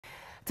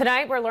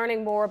Tonight, we're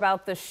learning more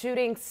about the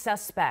shooting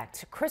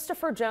suspect,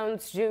 Christopher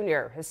Jones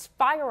Jr., his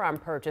firearm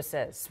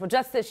purchases. Well,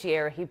 just this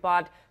year, he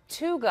bought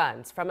 2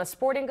 guns from a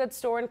sporting goods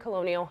store in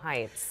Colonial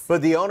Heights.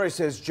 But the owner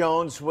says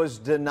Jones was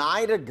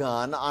denied a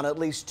gun on at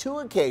least 2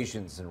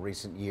 occasions in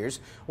recent years.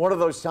 One of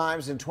those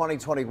times in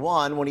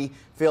 2021 when he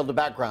failed a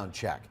background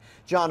check.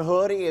 John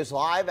Hood is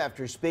live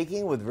after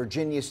speaking with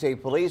Virginia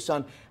State Police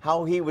on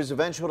how he was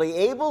eventually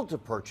able to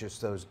purchase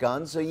those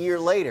guns a year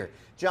later.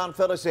 John,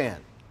 fill us in.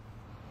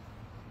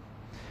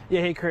 Yeah,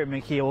 hey, Kurt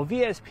McKee. Well,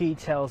 VSP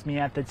tells me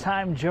at the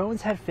time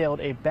Jones had failed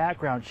a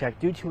background check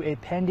due to a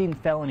pending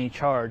felony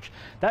charge.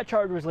 That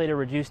charge was later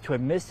reduced to a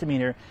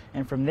misdemeanor,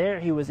 and from there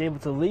he was able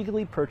to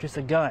legally purchase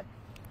a gun.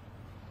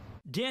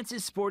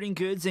 Dance's Sporting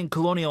Goods in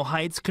Colonial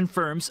Heights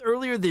confirms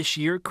earlier this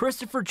year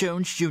Christopher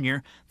Jones Jr.,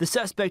 the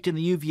suspect in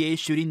the UVA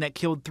shooting that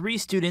killed 3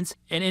 students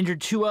and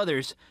injured 2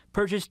 others,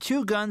 purchased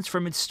 2 guns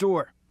from its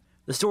store.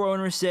 The store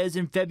owner says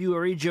in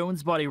February,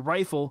 Jones bought a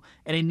rifle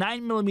and a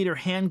 9mm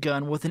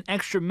handgun with an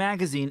extra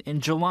magazine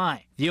in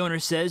July. The owner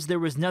says there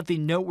was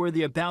nothing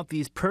noteworthy about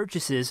these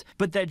purchases,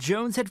 but that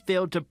Jones had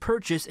failed to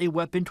purchase a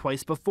weapon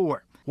twice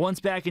before.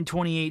 Once back in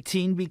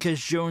 2018 because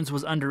Jones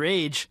was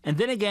underage, and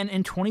then again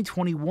in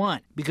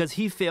 2021 because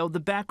he failed the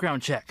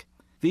background check.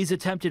 These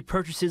attempted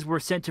purchases were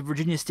sent to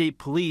Virginia State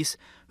Police,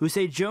 who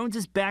say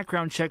Jones's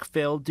background check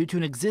failed due to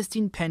an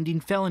existing pending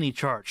felony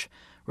charge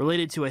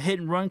related to a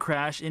hit-and-run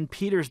crash in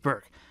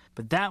Petersburg,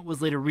 but that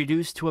was later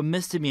reduced to a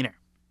misdemeanor.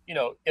 You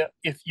know,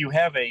 if you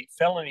have a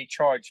felony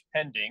charge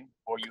pending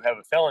or you have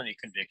a felony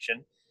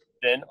conviction,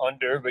 then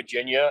under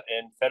Virginia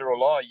and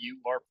federal law, you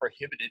are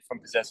prohibited from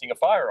possessing a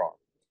firearm.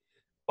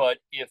 But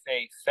if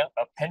a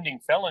pending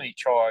felony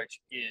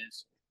charge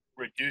is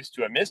reduced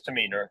to a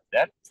misdemeanor,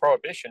 that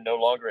prohibition no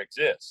longer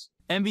exists.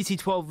 NBC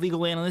 12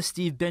 legal analyst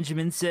Steve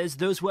Benjamin says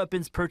those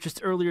weapons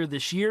purchased earlier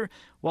this year,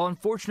 while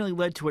unfortunately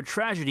led to a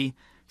tragedy,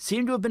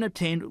 seem to have been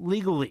obtained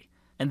legally,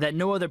 and that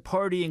no other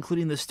party,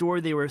 including the store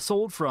they were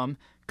sold from,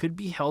 could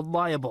be held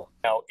liable.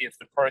 Now, if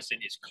the person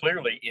is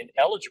clearly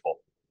ineligible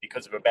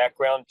because of a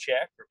background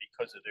check or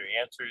because of their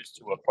answers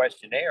to a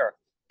questionnaire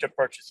to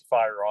purchase a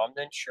firearm,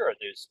 then sure,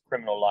 there's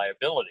criminal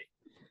liability.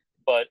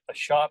 But a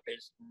shop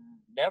is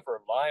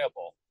never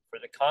liable for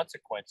the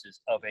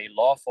consequences of a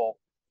lawful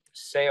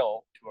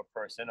sale to a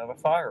person of a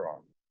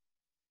firearm.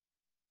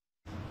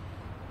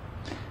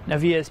 Now,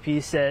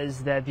 VSP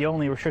says that the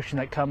only restriction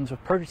that comes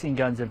with purchasing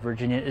guns in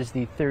Virginia is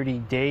the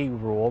 30-day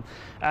rule.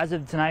 As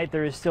of tonight,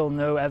 there is still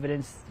no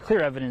evidence, clear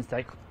evidence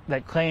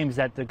that claims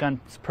that the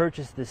guns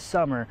purchased this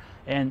summer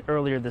and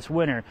earlier this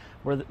winter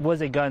was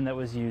a gun that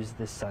was used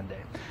this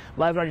Sunday.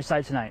 Live on your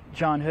side tonight,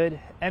 John Hood,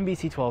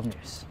 NBC 12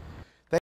 News.